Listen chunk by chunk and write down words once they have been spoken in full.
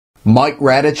Mike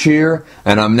Radich here,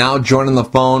 and I'm now joined on the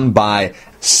phone by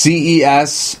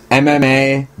CES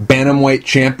MMA Bantamweight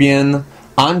champion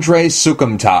Andre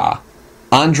Soukhamthath.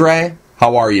 Andre,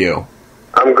 how are you?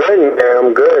 I'm good, man.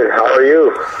 I'm good. How are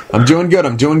you? I'm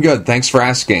doing good. Thanks for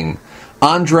asking.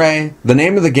 Andre, the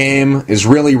name of the game is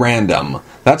really random.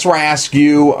 That's where I ask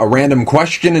you a random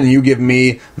question and you give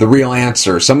me the real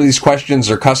answer. Some of these questions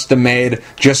are custom made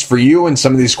just for you, and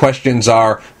some of these questions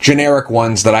are generic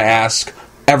ones that I ask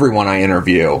everyone I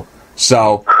interview.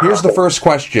 So, here's the first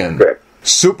question.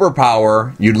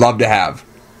 Superpower you'd love to have?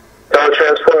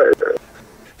 Teletransport.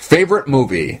 Favorite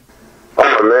movie?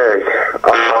 Oh, man.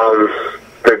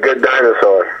 The Good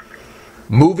Dinosaur.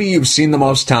 Movie you've seen the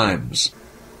most times?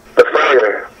 The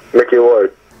Fighter. Mickey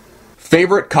Ward.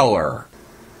 Favorite color?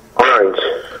 Orange.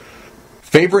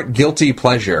 Favorite guilty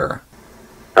pleasure?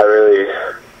 I really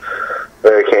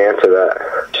can't answer that.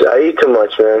 I eat too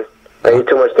much, man. I eat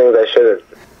too much things I shouldn't.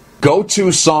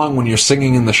 Go-to song when you're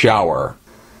singing in the shower?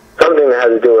 Something that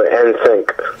has to do with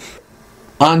NSYNC.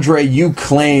 Andre, you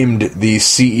claimed the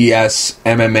CES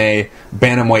MMA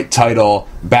Bantamweight title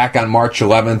back on March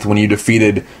 11th when you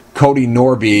defeated Cody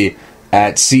Norby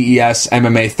at CES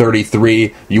MMA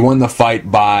 33. You won the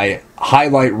fight by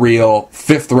highlight reel,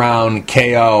 5th round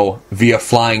KO via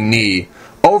flying knee.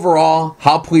 Overall,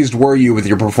 how pleased were you with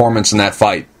your performance in that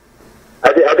fight?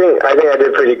 I think I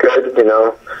did pretty good, you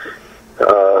know.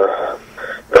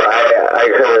 But I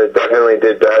could have definitely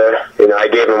did better. You know, I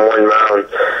gave him one round.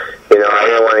 You know, I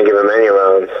didn't want to give him any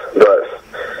rounds, but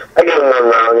I gave him one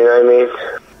round, you know what I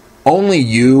mean? Only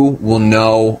you will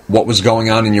know what was going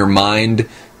on in your mind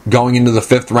going into the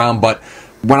 5th round, but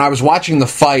when I was watching the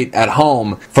fight at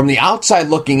home, from the outside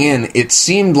looking in, it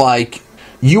seemed like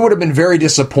you would have been very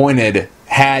disappointed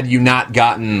had you not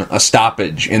gotten a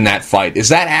stoppage in that fight. Is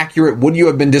that accurate? Would you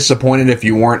have been disappointed if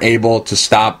you weren't able to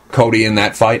stop Cody in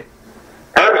that fight?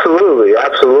 Absolutely.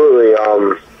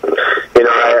 You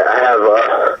know, I have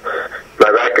my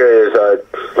record is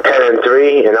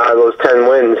 10-3, and out of those 10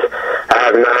 wins, I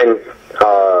have 9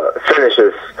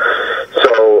 finishes.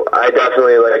 So I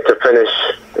definitely like to finish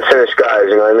guys.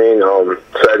 You know what I mean?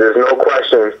 So there's no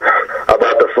question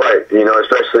about the fight. You know,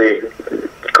 especially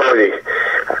Cody.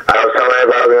 I was telling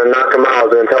everybody I was going to knock him out.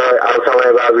 I was telling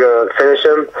everybody I was going to finish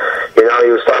him. You know,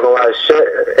 he was talking a lot of shit,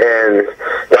 and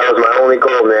that was my only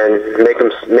goal, man. Make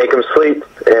him sleep,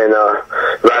 and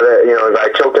rather, you know, if I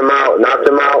choked him out, knocked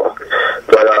him out.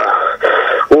 But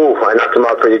I knocked him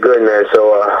out pretty good, man.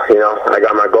 So you know, I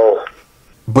got my goal.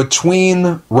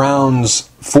 Between rounds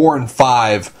 4 and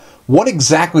 5, what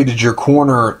exactly did your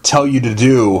corner tell you to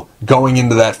do going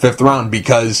into that 5th round?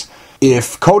 Because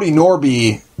if Cody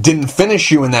Norby didn't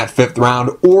finish you in that 5th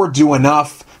round or do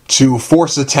enough to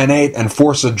force a 10-8 and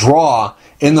force a draw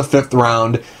in the 5th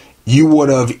round, you would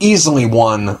have easily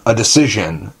won a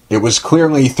decision. It was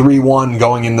clearly 3-1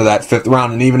 going into that 5th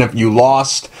round, and even if you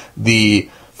lost the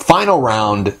final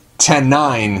round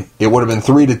 10-9, it would have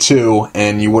been 3-2,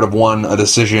 and you would have won a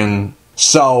decision.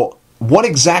 So, what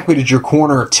exactly did your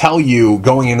corner tell you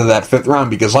going into that 5th round?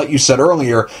 Because like you said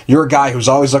earlier, you're a guy who's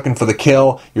always looking for the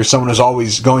kill. You're someone who's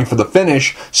always going for the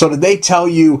finish. So did they tell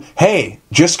you, hey,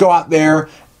 just go out there,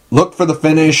 look for the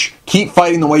finish, keep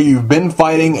fighting the way you've been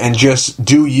fighting, and just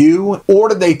do you? Or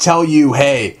did they tell you,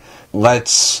 hey,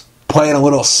 let's play it a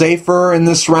little safer in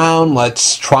this round,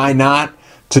 let's try not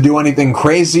to do anything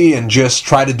crazy and just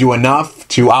try to do enough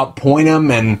to outpoint him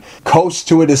and coast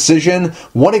to a decision?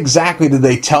 What exactly did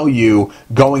they tell you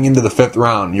going into the 5th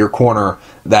round, your corner,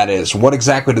 that is? What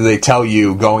exactly did they tell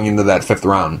you going into that 5th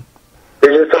round? They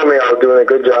just told me I was doing a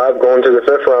good job going to the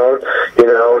 5th round. You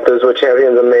know, this is what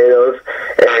champions are made of,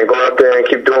 and go out there and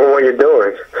keep doing what you're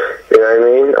doing. You know what I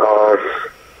mean?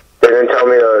 They didn't tell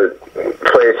me to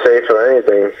play it safe or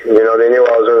anything. You know, they knew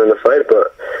I was winning the fight, but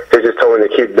they just told me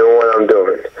to keep doing what I'm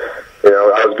doing. You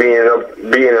know, I was beating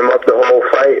him up the whole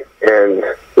fight, and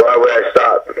why would I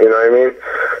stop? You know what I mean?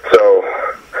 So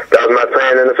that was my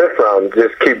plan in the 5th round.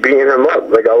 Just keep beating him up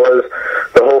like I was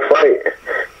the whole fight.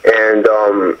 And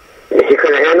he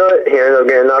couldn't handle it. He ended up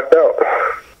getting knocked out.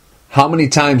 How many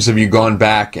times have you gone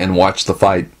back and watched the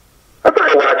fight? I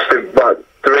probably watched it about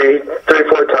three,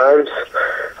 4 times.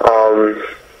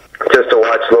 Just to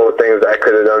watch little things that I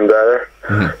could have done better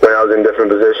when I was in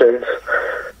different positions.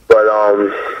 But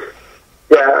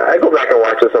yeah, I go back and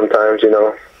watch it sometimes. You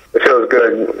know, it feels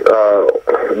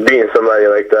good beating somebody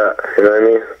like that. You know what I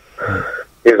mean?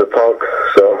 He's a punk,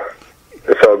 so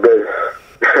it felt good.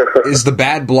 Is the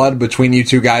bad blood between you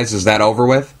two guys, is that over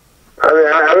with? I mean,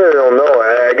 I really don't know.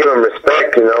 I give him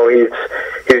respect. You know,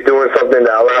 he's doing something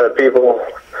that a lot of people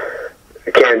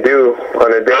can't do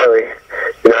on a daily.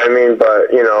 You know what I mean?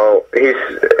 But, you know, him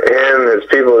him, his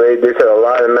people, they said a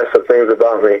lot of messed up things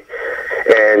about me,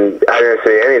 and I didn't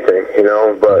say anything, you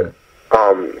know, but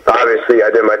obviously I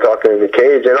did my talking in the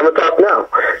cage, and I'm going to talk now,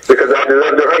 because I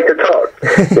deserve the right to talk,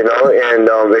 you know, and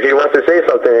if he wants to say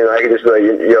something, I can just be like,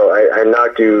 yo, I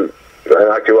knocked you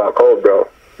out cold, bro.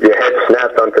 Your head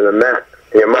snapped onto the mat.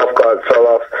 Your mouth guard fell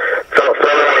out of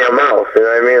your mouth, you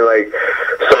know what I mean? Like,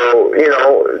 so, you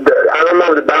know, I don't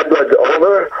know if the bad blood's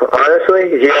over,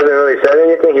 honestly. He hasn't really said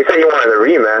anything. He said he wanted a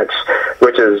rematch,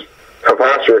 which is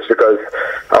preposterous because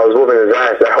I was whooping his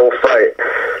ass that whole fight,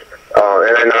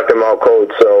 and I knocked him out cold.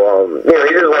 So, you know,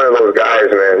 he's just one of those guys,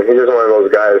 man. He's just one of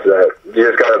those guys that you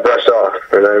just got to brush off,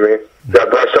 you know what I mean? Got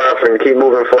to brush off and keep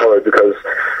moving forward because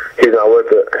he's not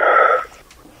worth it.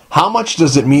 How much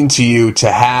does it mean to you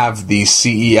to have the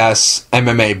CES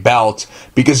MMA belt?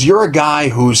 Because you're a guy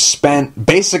who's spent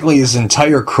basically his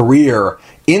entire career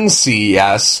in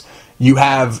CES. You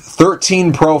have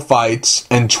 13 pro fights,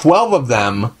 and 12 of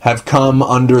them have come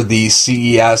under the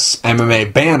CES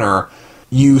MMA banner.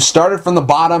 You started from the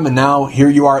bottom, and now here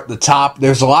you are at the top.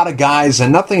 There's a lot of guys,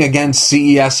 and nothing against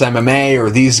CES MMA or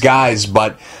these guys,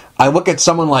 but I look at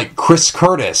someone like Chris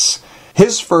Curtis.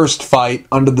 His first fight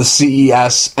under the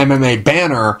CES MMA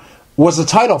banner was a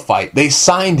title fight. They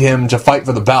signed him to fight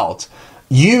for the belt.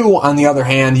 You, on the other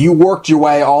hand, you worked your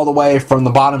way all the way from the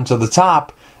bottom to the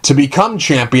top to become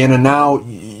champion, and now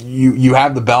you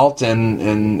have the belt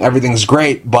and everything's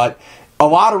great. But a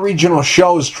lot of regional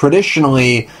shows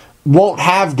traditionally won't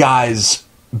have guys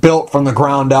built from the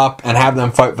ground up and have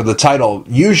them fight for the title.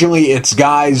 Usually it's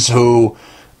guys who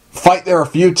fight there a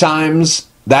few times.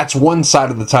 That's one side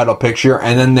of the title picture,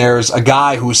 and then there's a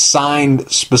guy who's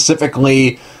signed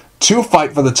specifically to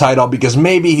fight for the title because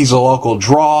maybe he's a local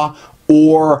draw,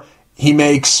 or he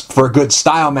makes for a good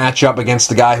style matchup against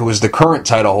the guy who is the current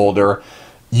title holder.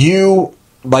 You,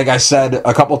 like I said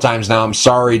a couple times now, I'm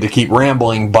sorry to keep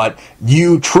rambling, but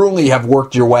you truly have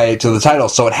worked your way to the title,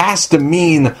 so it has to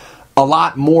mean a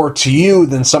lot more to you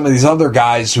than some of these other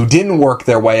guys who didn't work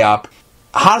their way up.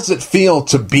 How does it feel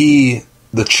to be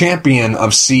the champion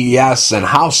of CES, and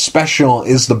how special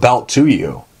is the belt to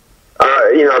you?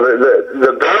 You know,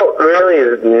 the belt really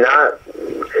is not.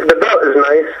 The belt is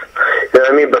nice, you know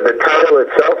what I mean. But the title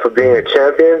itself of being a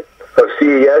champion of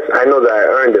CES, I know that I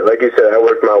earned it. Like you said, I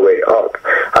worked my way up.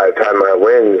 I've had my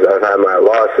wins. I've had my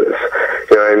losses.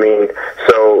 You know what I mean.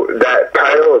 So that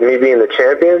title of me being the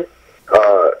champion,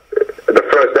 the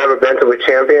first ever bantamweight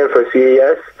champion for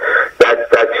CES,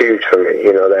 that's huge for me.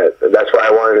 You know, that's why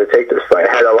I wanted to take this fight.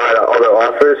 I had a lot of other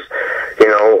offers. You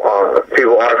know,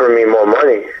 people offering me more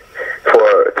money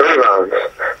for 3 rounds,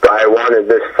 but I wanted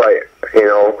this fight. You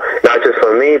know, not just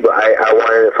for me, but I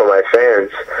wanted it for my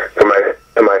fans, for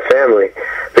my family,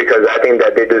 because I think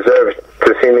that they deserve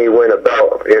to see me win a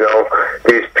belt. You know,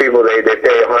 these people they pay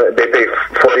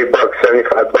 $40,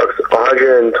 $75,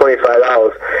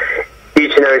 $125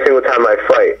 each and every single time I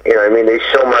fight. You know what I mean? They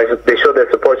show their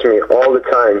support to me all the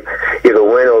time, either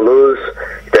win or lose.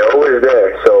 They're always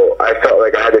there. So I felt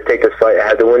like I had to take this fight. I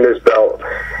had to win this belt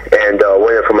and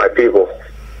win it for my people.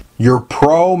 Your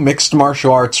pro mixed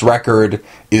martial arts record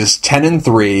is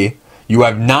 10-3. You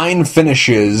have 9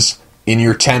 finishes in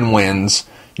your 10 wins.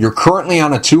 You're currently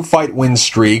on a 2-fight win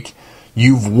streak.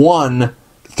 You've won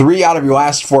 3 out of your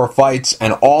last 4 fights,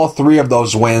 and all 3 of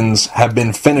those wins have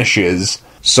been finishes.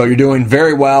 So you're doing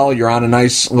very well. You're on a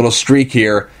nice little streak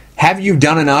here. Have you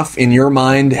done enough in your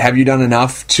mind? Have you done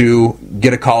enough to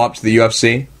get a call up to the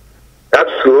UFC?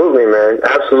 Absolutely, man.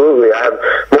 Absolutely. I have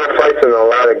more fights than a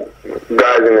lot of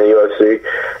guys in the UFC.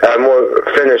 I have more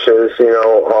finishes, you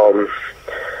know.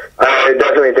 I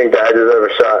definitely think that I deserve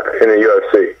a shot in the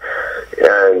UFC.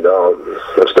 And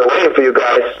I'm still waiting for you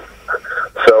guys.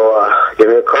 So give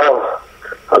me a call.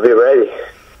 I'll be ready.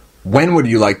 When would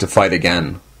you like to fight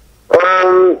again?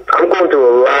 I'm going through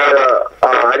a lot of.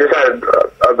 I just had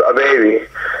a baby.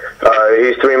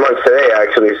 He's 3 months today,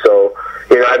 actually. So,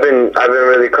 you know, I've been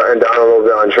really cutting down a little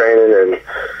bit on training, and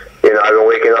you know, I've been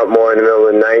waking up more in the middle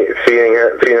of the night,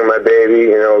 feeding my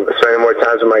baby. You know, spending more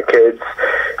time with my kids.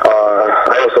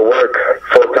 I also work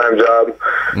full-time job,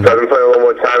 so I've been putting a little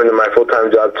more time into my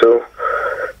full-time job too.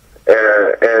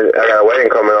 And I got a wedding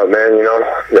coming up, man. You know,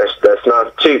 that's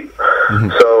not cheap.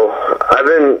 So I've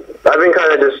been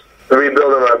kind of just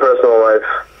rebuilding my personal life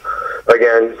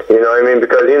again, you know what I mean?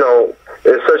 Because, you know,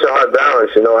 it's such a hard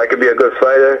balance, you know. I could be a good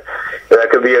fighter, and I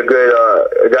could be a good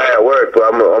guy at work, but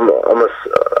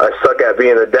I suck at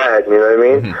being a dad, you know what I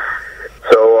mean?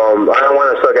 So I don't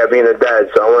want to suck at being a dad,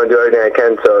 so I want to do everything I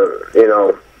can to, you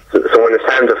know, so when it's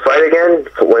time to fight again,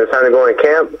 when it's time to go in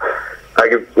camp, I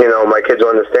could, you know, my kids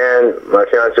will understand, my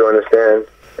fiance will understand,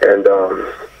 and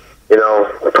You know,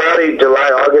 probably July,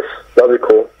 August. That'll be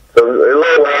cool. So a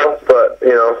little while, but,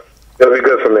 you know, it'll be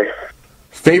good for me.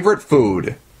 Favorite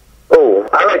food? Oh,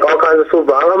 I like all kinds of food,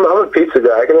 but I'm a pizza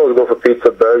guy. I can always go for pizza,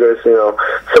 burgers, you know,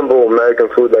 simple American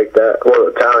food like that. Well,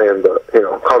 Italian, but, you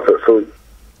know, comfort food.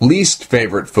 Least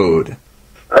favorite food?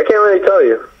 I can't really tell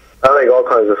you. I like all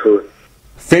kinds of food.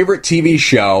 Favorite TV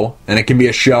show, and it can be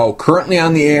a show currently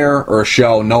on the air or a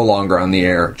show no longer on the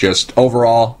air, just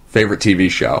overall favorite TV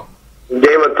show.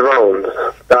 Game of Thrones,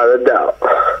 without a doubt.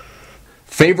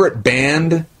 Favorite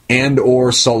band and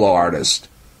or solo artist?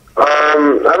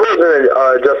 I've always been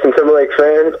a Justin Timberlake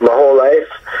fan my whole life,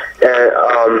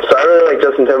 and so I really like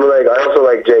Justin Timberlake. I also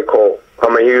like J. Cole.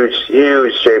 I'm a huge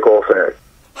J. Cole fan.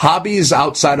 Hobbies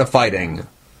outside of fighting?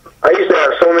 I used to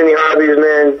have so many hobbies,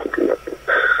 man.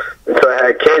 So I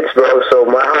had kids, bro. So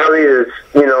my hobby is,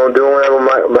 you know, doing whatever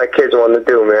my kids want to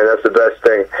do, man. That's the best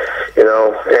thing, you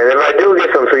know. And if I do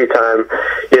get some free time,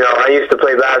 you know, I used to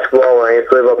play basketball when I used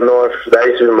to live up north. That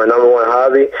used to be my number one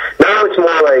hobby. Now it's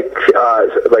more like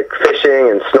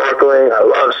fishing and snorkeling. I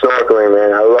love snorkeling,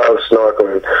 man. I love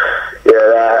snorkeling.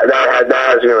 Yeah, that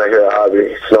has been my favorite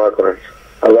hobby, snorkeling.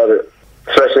 I love it,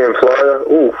 especially in Florida.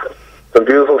 Ooh, some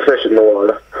beautiful fish in the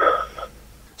water.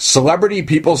 Celebrity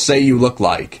people say you look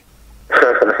like?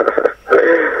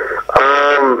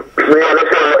 Man,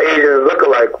 that's what Asians look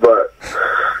alike, but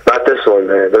not this one,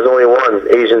 man. There's only one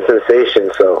Asian sensation,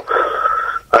 so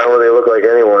I don't really look like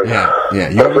anyone. Yeah.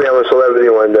 Hopefully I'm a celebrity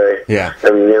one day. Yeah.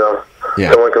 And, you know,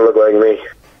 someone can look like me.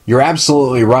 You're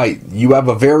absolutely right. You have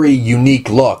a very unique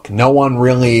look. No one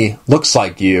really looks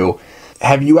like you.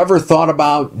 Have you ever thought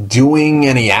about doing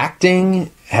any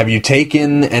acting? Have you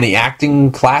taken any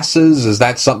acting classes? Is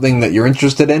that something that you're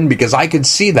interested in? Because I could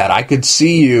see that. I could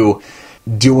see you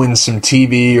doing some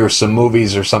TV or some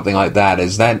movies or something like that.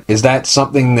 Is that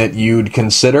something that you'd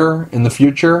consider in the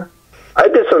future? I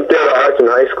did some theater arts in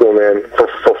high school, man,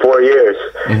 for 4 years.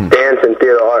 Mm-hmm. Dance and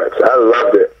theater arts. I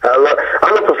loved it.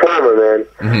 I'm a performer, man.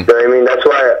 Mm-hmm. You know what I mean? That's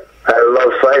why I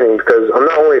love fighting, because I'm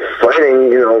not only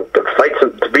fighting, you know,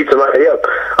 to beat somebody up.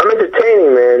 I'm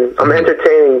entertaining, man. I'm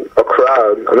entertaining a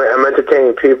crowd. I'm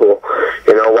entertaining people,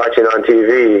 you know, watching on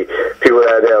TV, people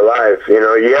that are there live. You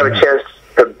know, you have a chance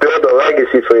to build a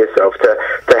legacy for yourself, to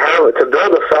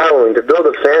build a following, to build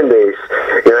a fan base.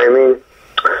 You know what I mean?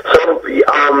 So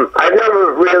I've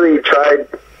never really tried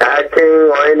acting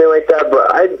or anything like that,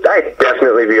 but I'd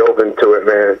definitely be open to it,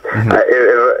 man. Mm-hmm.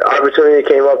 If an opportunity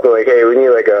came up and like, hey, we need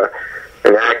like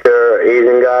an actor,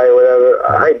 Asian guy, or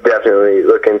whatever, I'd definitely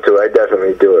look into it. I'd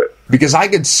definitely do it. Because I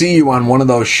could see you on one of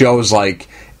those shows like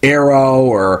Arrow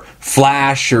or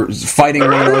Flash or fighting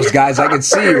one of those guys. I could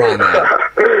see you on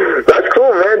that. That's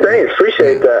cool, man. Thanks.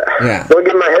 Appreciate that. Yeah. Don't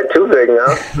get my head too big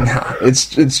now. No,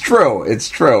 it's true. It's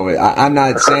true. I'm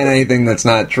not saying anything that's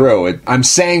not true. I'm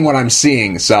saying what I'm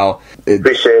seeing. So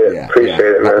appreciate it. Appreciate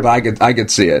it, man. I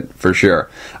could see it for sure.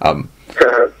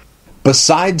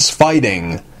 Besides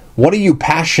fighting, what are you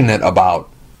passionate about?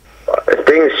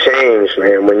 Things change,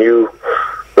 man. When you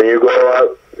grow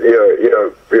up,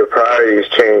 your priorities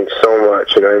change so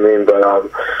much. You know what I mean? But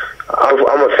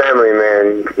I'm a family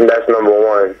man. And that's number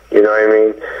one. You know what I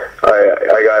mean?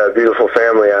 I got a beautiful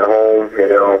family at home. You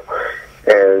know,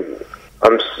 and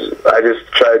I just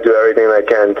try to do everything I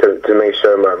can to make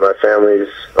sure my family's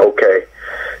okay.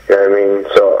 You know what I mean?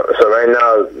 So right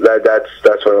now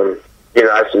that's what I'm. You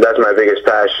know, that's my biggest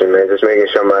passion, man. Just making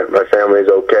sure my family's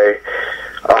okay.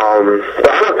 But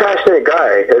I'm a passionate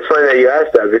guy. It's funny that you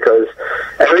asked that, because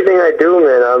everything I do,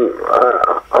 man,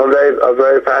 I'm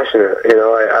very passionate. You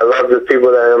know, I love the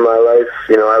people that are in my life.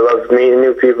 You know, I love meeting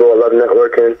new people. I love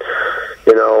networking.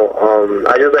 You know,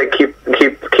 I just like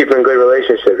keeping a good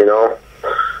relationship. You know,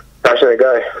 passionate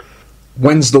guy.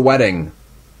 When's the wedding?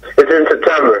 It's in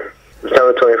September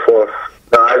 24th.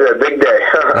 It's a big day.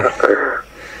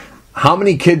 How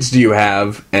many kids do you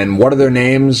have, and what are their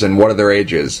names, and what are their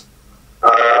ages?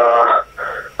 I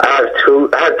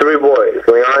have 3 boys: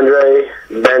 Leandre,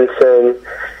 Benson,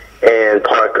 and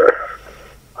Parker.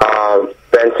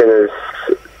 Benson is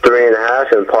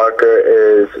 3.5, and Parker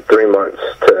is 3 months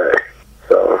today.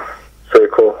 So,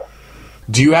 pretty cool.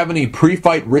 Do you have any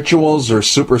pre-fight rituals or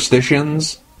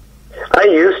superstitions? I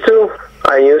used to,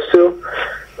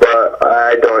 but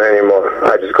I don't anymore.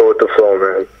 I just go with the flow,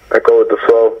 man. I go with the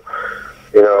flow.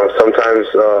 You know, sometimes,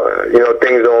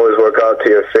 things don't always work out to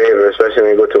your favor, especially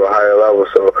when you go to a higher level.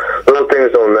 So little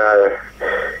things don't matter.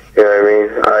 You know what I mean?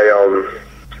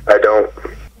 I don't.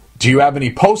 Do you have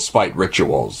any post-fight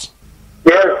rituals?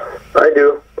 Yeah, I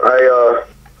do. I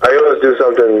always do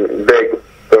something big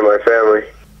for my family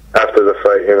after the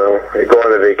fight, you know. I go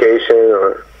on a vacation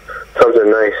or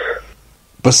something nice.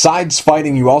 Besides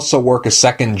fighting, you also work a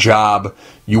second job.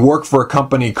 You work for a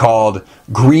company called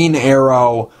Green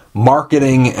Arrow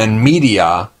Marketing and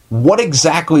Media. What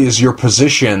exactly is your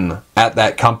position at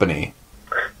that company?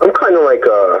 I'm kind of like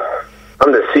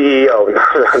I'm the CEO.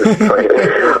 I'm just playing.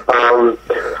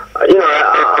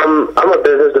 I'm a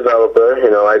business developer.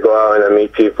 I go out and I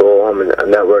meet people. I'm a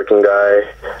networking guy.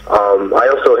 I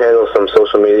also handle some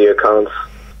social media accounts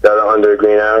that are under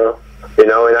Green Arrow. And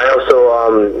I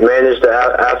also manage the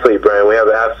athlete brand. We have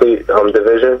an athlete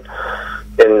division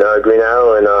in Green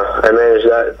Arrow, and I manage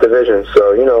that division.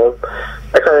 So,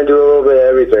 I kind of do a little bit of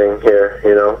everything here,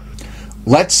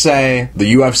 Let's say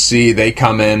the UFC, they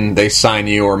come in, they sign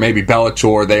you, or maybe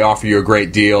Bellator, they offer you a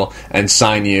great deal and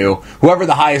sign you. Whoever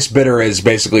the highest bidder is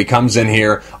basically comes in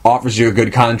here, offers you a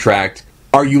good contract.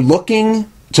 Are you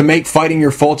looking to make fighting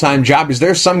your full-time job? Is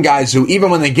there some guys who,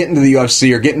 even when they get into the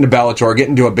UFC or get into Bellator or get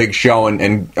into a big show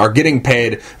and are getting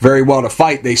paid very well to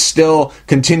fight, they still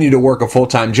continue to work a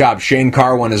full-time job? Shane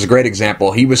Carwin is a great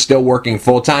example. He was still working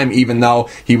full-time even though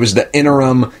he was the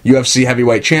interim UFC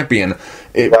heavyweight champion.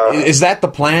 Is that the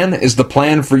plan? Is the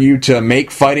plan for you to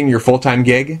make fighting your full-time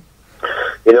gig?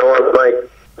 You know what, Mike?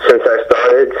 Since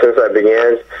I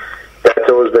began, that's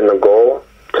always been the goal,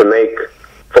 to make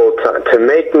full-time, to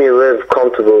make me live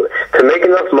comfortably, to make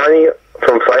enough money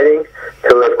from fighting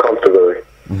to live comfortably.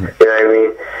 Mm-hmm. You know what I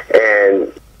mean? And,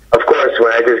 of course,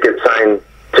 when I just get signed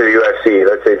to the UFC,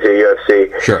 let's say to the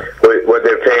UFC, sure, what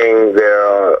they're paying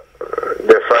their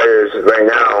fighters right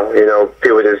now,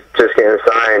 people just getting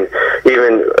signed,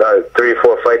 even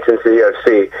 3-4 fights into the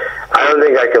UFC. I don't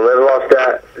think I can live off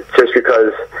that just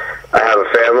because I have a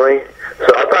family.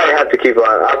 So I'll probably have to keep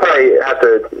on. I'll probably have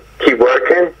to keep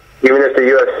working, even if the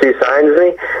UFC signs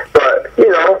me. But,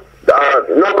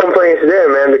 no complaints there,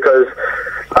 man, because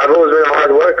I've always been a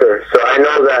hard worker. So I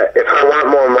know that if I want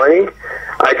more money,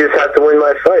 I just have to win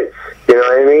my fights. You know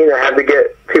what I mean? I have to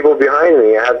get people behind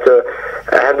me. I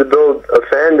have to build a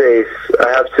fan base. I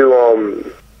have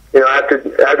to,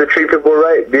 I have to treat people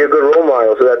right, be a good role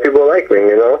model so that people like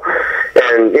me,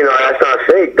 And, that's not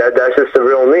fake. That's just the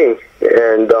real me.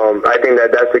 And I think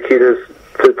that's the key to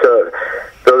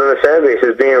building a fan base,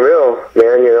 is being real,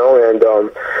 man, And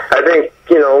I think,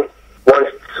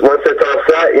 once it's all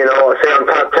set, say I'm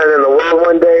top 10 in the world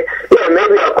one day, yeah,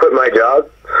 maybe I'll quit my job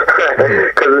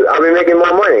because I'll be making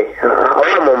more money, a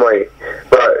lot more money.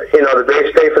 But, the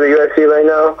base pay for the UFC right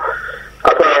now,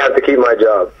 I'll probably have to keep my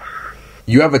job.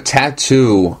 You have a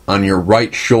tattoo on your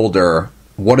right shoulder.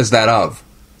 What is that of?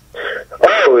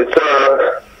 Oh, it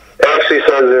actually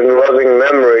says in loving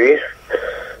memory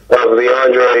of the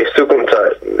Andre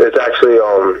Soukhamthath. It's actually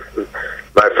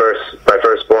my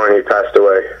firstborn. He passed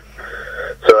away,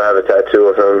 so I have a tattoo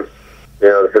of him.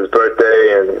 His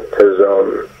birthday and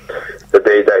the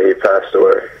day that he passed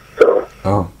away. So.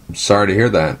 Oh, I'm sorry to hear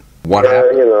that. What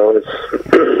happened? It's.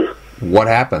 What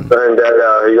happened? And that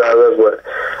you gotta live with.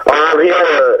 He had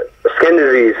a skin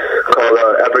disease called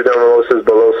epidermolysis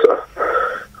bullosa.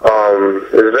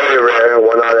 It's very rare.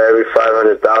 1 out of every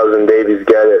 500,000 babies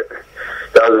get it.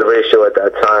 That was the ratio at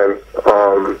that time.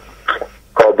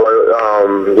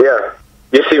 Yeah.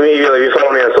 You see me, if you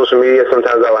follow me on social media,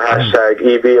 sometimes I'll hashtag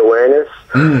EB awareness,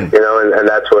 and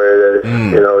that's where it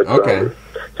is. It's, okay.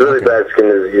 It's a really bad skin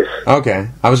disease. Okay.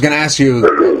 I was going to ask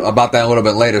you about that a little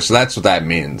bit later, so that's what that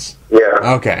means.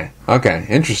 Yeah. Okay.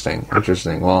 Interesting.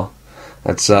 Well,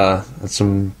 that's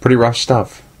some pretty rough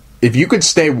stuff. If you could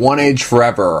stay one age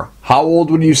forever, how old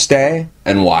would you stay,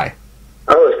 and why?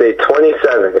 I would stay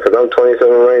 27, because I'm 27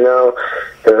 right now,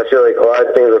 and I feel like a lot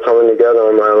of things are coming together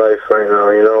in my life right now,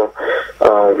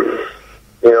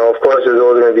 Of course, there's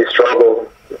always going to be struggle,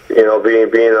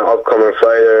 being an upcoming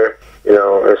fighter,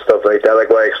 and stuff like that. Like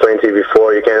what I explained to you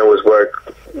before, you can't always work,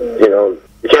 you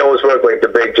can't always work, like, the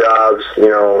big jobs,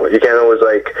 you can't always,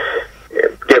 like,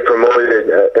 get promoted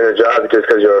in a job just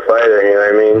because you're a fighter, you know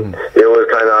what I mean? You're always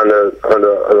kind of on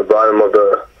the bottom of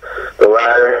the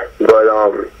ladder, but,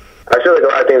 I feel like a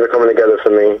lot of things are coming together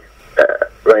for me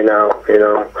right now,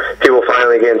 People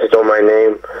finally getting to know my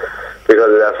name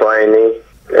because of that flying knee,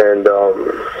 and,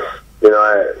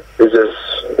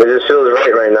 it just feels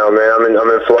right now, man. I'm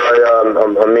in Florida.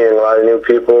 I'm meeting a lot of new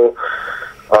people.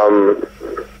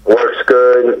 Work's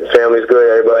good, family's good,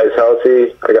 everybody's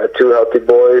healthy. I got 2 healthy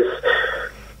boys.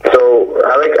 So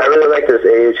I really like this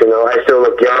age, I still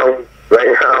look young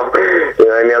right now.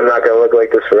 I'm not gonna look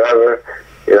like this forever.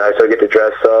 I still get to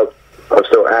dress up. I'm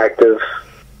still active.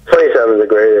 27 is a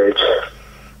great age.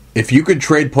 If you could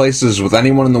trade places with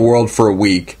anyone in the world for a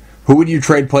week, who would you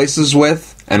trade places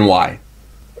with, and why?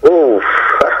 Ooh,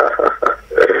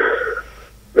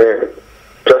 man,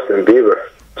 Justin Bieber.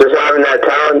 Just having that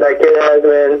talent talent that kid has,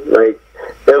 man, like,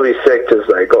 it'll be sick just,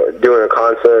 like, doing a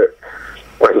concert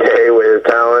one day with his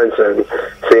talents and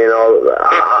seeing all.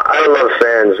 I love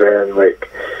fans, man. Like,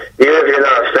 even if you're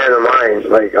not a fan of mine,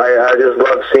 like, I just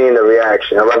love seeing the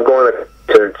reaction. I love going to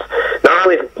concerts. Not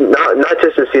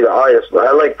just to see the artist, but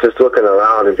I like just looking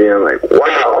around and being like,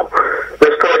 wow,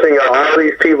 this person got all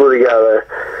these people together,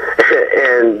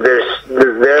 and their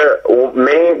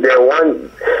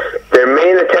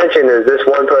main attention is this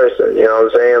one person. You know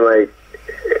what I'm saying? Like,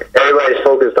 everybody's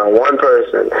focused on one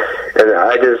person, and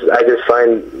I just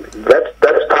find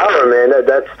that's power, man.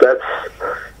 That's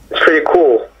it's pretty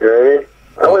cool. You know what I mean?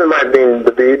 I wouldn't mind being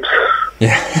the Beeps.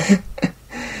 Yeah.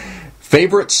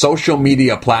 Favorite social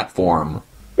media platform?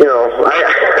 You know,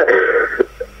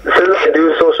 since I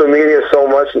do social media so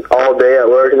much all day at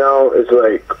work now, it's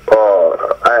like,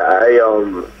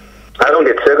 I don't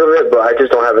get sick of it, but I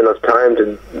just don't have enough time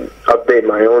to update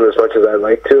my own as much as I'd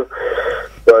like to.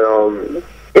 But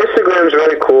Instagram's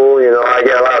really cool. You know, I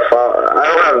get a lot of followers. I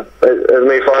don't have as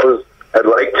many followers I'd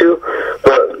like to,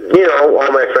 but, you know,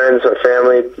 all my friends and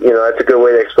family, you know, that's a good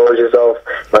way to expose yourself.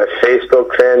 My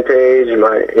Facebook fan page,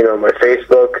 my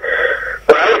Facebook.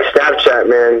 But I like Snapchat,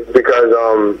 man, because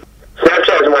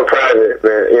Snapchat is more private,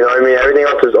 man. You know what I mean? Everything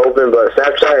else is open, but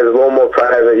Snapchat is a little more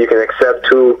private. You can accept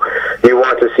who you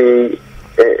want to see,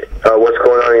 what's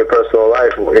going on in your personal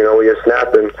life, you know, when you're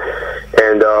snapping.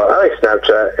 And I like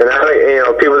Snapchat. And I like, you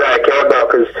know, people that I care about,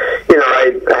 because, you know,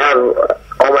 I have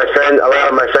a lot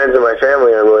of my friends and my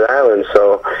family on Rhode Island,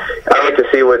 so I like to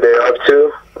see what they're up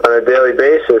to on a daily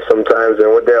basis sometimes, and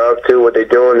what they're up to, what they're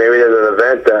doing. Maybe there's an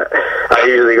event that I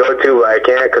usually go to, but I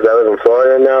can't because I live in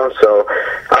Florida now, so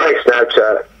I like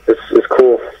Snapchat. It's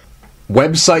cool.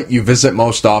 Website you visit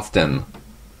most often?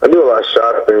 I do a lot of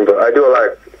shopping, but I do a lot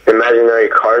of imaginary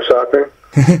car shopping.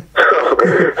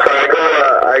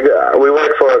 We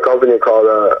work for a company called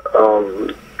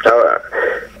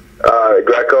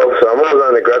Greco, so I'm always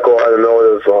on the Greco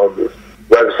Automotive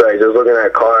website, just looking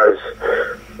at cars,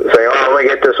 saying, "Oh, I'm gonna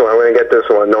get this one,"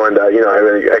 knowing that, you know, I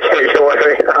can't get one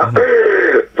right now.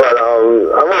 But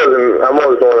I'm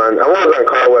always on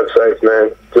car websites,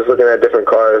 man, just looking at different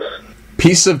cars.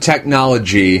 Piece of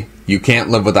technology you can't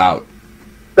live without?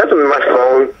 Definitely my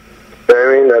phone. You know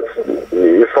what I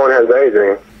mean? Your phone has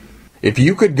everything. If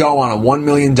you could go on a $1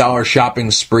 million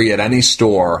shopping spree at any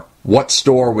store, what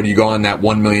store would you go on that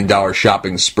 $1 million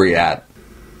shopping spree at?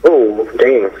 Oh,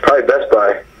 dang. Probably Best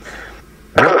Buy.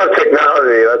 I don't have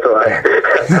technology, that's why.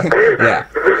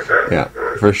 Yeah,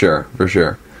 for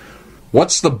sure.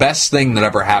 What's the best thing that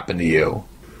ever happened to you?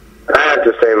 I have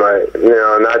to say I'm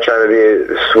not trying to be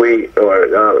sweet, or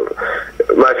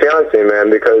my fiance, man,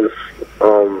 because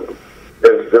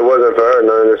if it wasn't for her,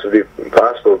 none of this would be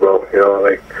possible, bro. You know,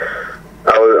 like,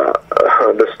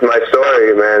 my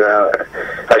story, man.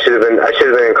 I should have been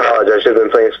in college. I should have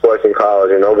been playing sports in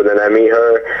college, you know. But then I meet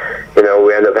her, you know.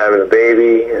 We end up having a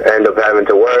baby. I end up having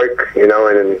to work, you know,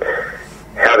 and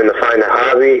having to find a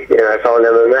hobby. And I found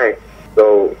MMA.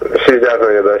 So she's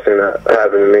definitely the best thing that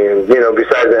happened to me. And, you know,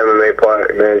 besides the MMA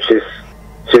part, man, she's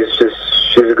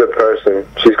a good person.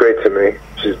 She's great to me.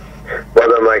 She's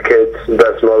mother of my kids,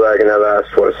 best mother I can ever ask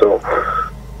for. So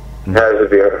it has to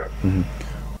be her. Mm-hmm.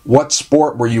 What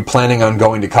sport were you planning on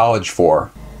going to college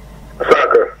for?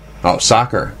 Soccer. Oh,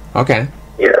 soccer. Okay.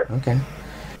 Yeah. Okay.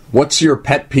 What's your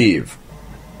pet peeve?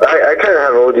 I kind of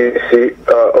have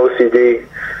OCD,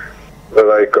 but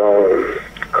like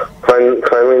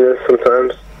cleanliness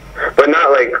sometimes, but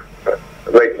not like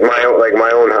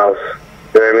my own house.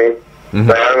 You know what I mean? Mm-hmm.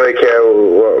 Like, I don't really care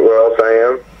where else I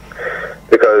am,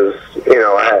 because, you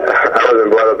know, I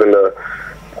wasn't brought up in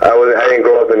I didn't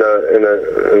grow up in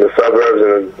the suburbs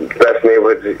and the best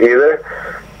neighborhoods either.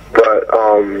 But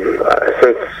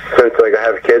since like I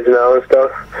have kids now and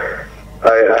stuff,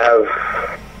 I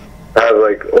have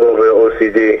like a little bit of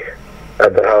OCD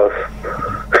at the house.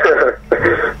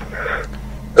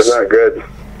 It's not good.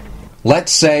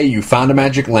 Let's say you found a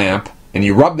magic lamp and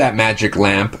you rubbed that magic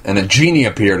lamp and a genie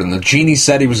appeared, and the genie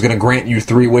said he was going to grant you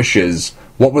 3 wishes.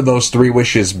 What would those 3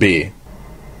 wishes be?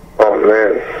 Oh,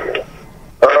 man.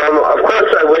 Of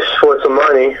course I wish for some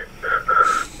money.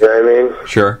 You know what I mean?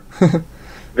 Sure.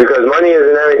 Because money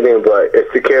isn't everything, but it's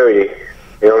security.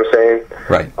 You know what I'm saying?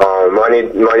 Right.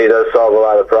 Money does solve a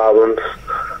lot of problems.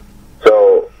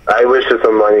 So I wish for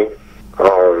some money. A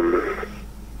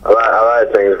lot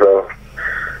of things, bro.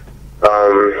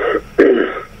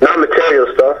 Not material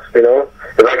stuff, you know.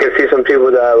 If I could see some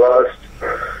people that I lost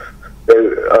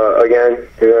again,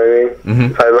 you know what I mean?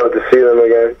 Mm-hmm. I'd love to see them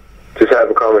again. Just have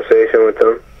a conversation with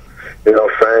them. You know,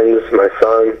 friends, my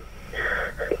son,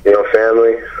 you know,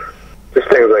 family. Just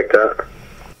things like that.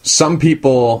 Some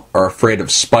people are afraid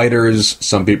of spiders,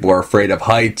 some people are afraid of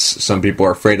heights, some people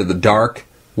are afraid of the dark.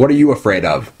 What are you afraid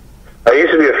of? I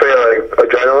used to be afraid of like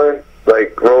adrenaline,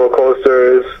 like roller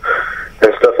coasters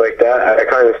and stuff like that. I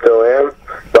kind of still am,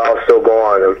 but I'll still go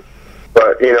on them.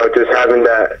 But, you know, just having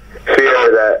that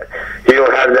fear that you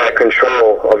don't have that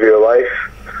control of your life.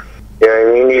 You know what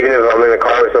I mean? Even if I'm in a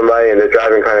car with somebody and they're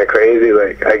driving kind of crazy,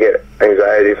 like, I get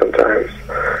anxiety sometimes.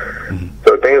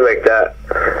 So things like that,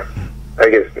 I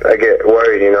get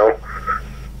worried, you know.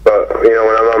 But, you know,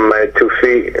 when I'm on my 2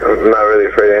 feet, I'm not really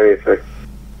afraid of anything.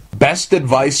 Best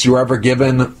advice you were ever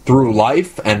given through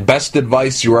life and best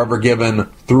advice you were ever given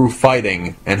through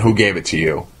fighting, and who gave it to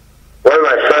you? One of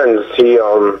my friends, he, you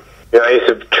know, I used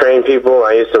to train people,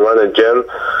 I used to run a gym,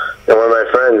 and one of my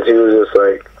friends, he was just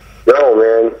like, yo,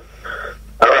 man,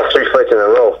 I lost 3 fights in a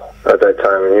row at that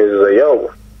time, and he was just like, yo,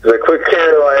 he's like, quit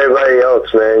caring about everybody else,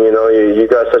 man, you know, you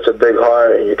got such a big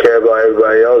heart, and you care about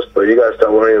everybody else, but you got to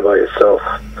start worrying about yourself,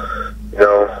 you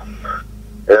know,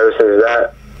 and ever since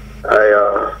that,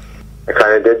 I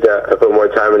kind of did that. I put more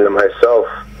time into myself,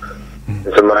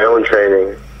 into my own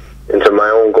training, into my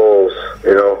own goals,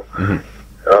 you know,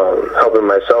 helping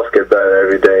myself get better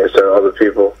every day instead of other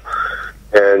people.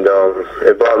 And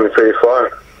it brought me pretty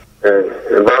far. And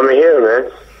it brought me here,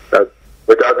 man.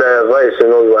 Without that advice, who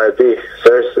knows where I'd be?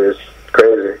 Seriously, it's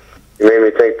crazy. It made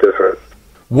me think different.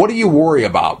 What do you worry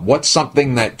about? What's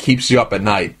something that keeps you up at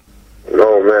night?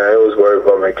 Oh, man, I always worry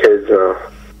about my kids, you know.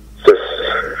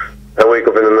 I wake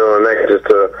up in the middle of the night just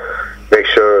to make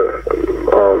sure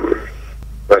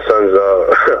my sons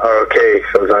are okay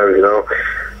sometimes, you know.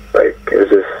 Like,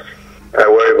 it's just, I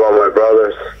worry about my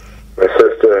brothers, my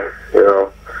sister, you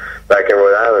know, back in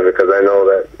Rhode Island, because I know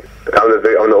that I'm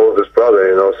the oldest brother,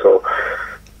 you know, so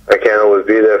I can't always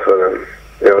be there for them,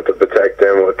 you know, to protect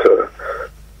them or to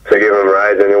give them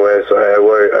rides anywhere. So I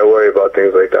worry about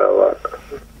things like that a lot.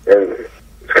 And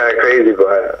it's kind of crazy,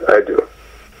 but I do.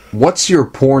 What's your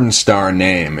porn star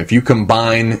name? If you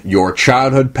combine your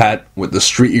childhood pet with the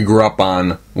street you grew up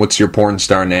on, what's your porn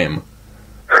star name?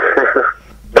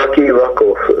 Bucky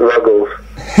Ruggles.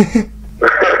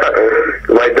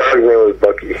 My dog's name was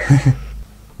Bucky.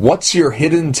 What's your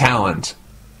hidden talent?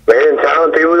 My hidden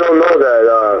talent? People don't know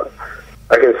that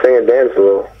I can sing and dance a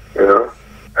little, you know?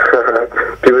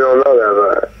 People don't know that,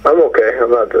 but I'm okay.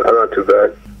 I'm not too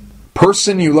bad.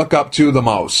 Person you look up to the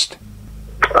most?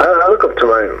 I look up to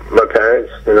my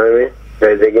parents, you know what I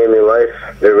mean? They gave me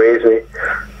life, they raised me.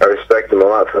 I respect them a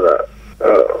lot for that.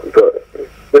 But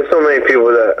there's so many people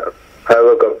that I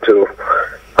look up to,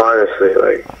 honestly,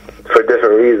 like, for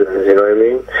different reasons, you know what I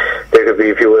mean? There could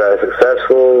be people that are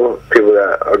successful, people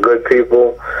that are good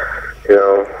people, you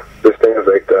know, just things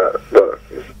like that. But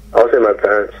I'll say my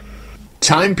parents.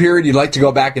 Time period you'd like to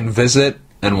go back and visit,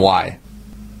 and why?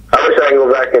 I wish I could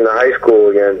go back into high school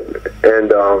again,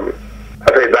 and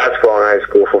I played basketball in high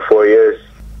school for 4 years.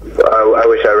 I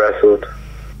wish I wrestled,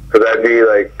 because I'd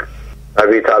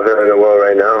be top 10 in the world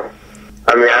right now.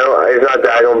 I mean, it's not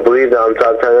that I don't believe that I'm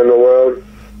top 10 in the world,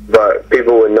 but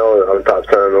people would know that I'm top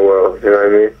 10 in the world, you know what I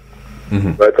mean?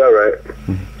 Mm-hmm. But it's alright.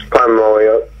 Climbing my way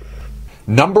up.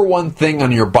 Number one thing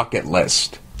on your bucket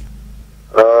list?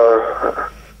 I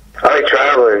like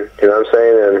traveling, you know what I'm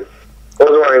saying? And I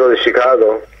always want to go to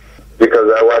Chicago, because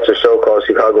I watch a show called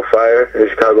Chicago Fire and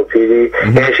Chicago PD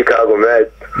and Chicago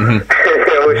Med.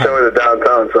 I wish I was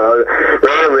downtown, so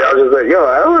randomly I was just like, yo,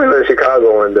 I want to go to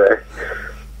Chicago one day.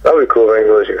 That would be cool if I can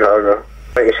go to Chicago.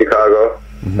 I'm in Chicago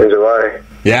in July.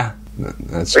 Yeah,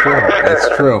 that's true.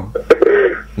 That's true.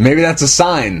 Maybe that's a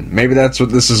sign. Maybe that's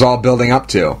what this is all building up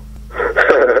to.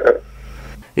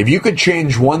 If you could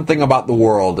change one thing about the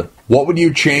world, what would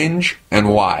you change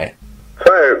and why?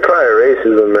 Probably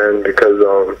racism, man,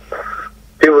 because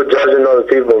people judging other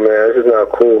people, man, this is not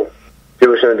cool.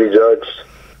 People shouldn't be judged.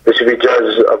 They should be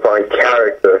judged upon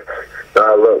character,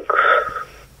 not looks.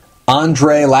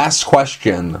 Andre, last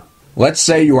question. Let's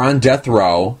say you were on death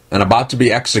row and about to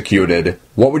be executed.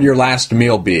 What would your last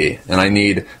meal be? And I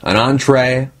need an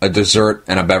entree, a dessert,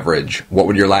 and a beverage. What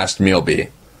would your last meal be?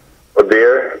 A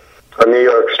beer, a New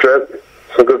York strip,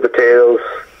 some good potatoes,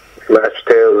 mashed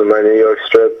potatoes in my New York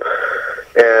strip.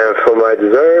 And for my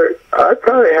dessert, I'd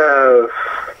probably have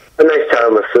a nice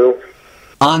tiramisu.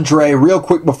 Andre, real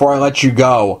quick before I let you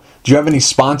go, do you have any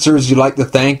sponsors you'd like to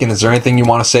thank, and is there anything you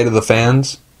want to say to the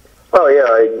fans? Oh, yeah,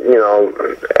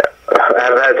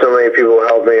 I've had so many people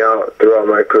help me out throughout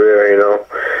my career, you know.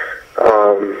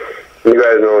 You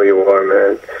guys know who you are,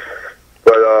 man.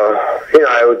 But,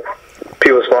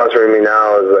 people sponsoring me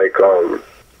now is like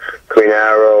Green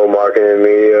Arrow, Marketing and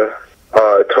Media,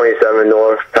 27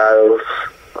 North Paddles,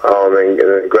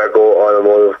 and Greco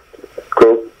Automotive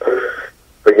Group.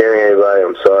 forgetting anybody,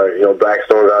 I'm sorry. You know,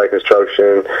 Blackstone Valley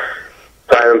Construction,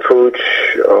 Simon Pooch,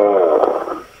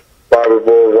 Barber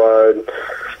Boulevard.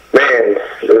 Man,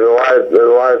 there's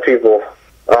a lot of people.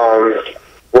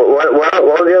 What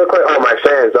was the other question? Oh, my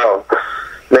fans. Oh,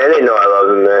 man, they know I love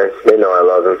them, man. They know I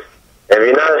love them. If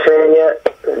you're not a fan yet,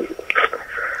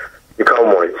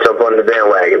 become one. Jump on the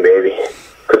bandwagon, baby.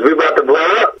 Because we about to blow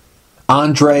up.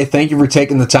 Andre, thank you for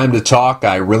taking the time to talk.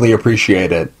 I really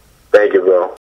appreciate it.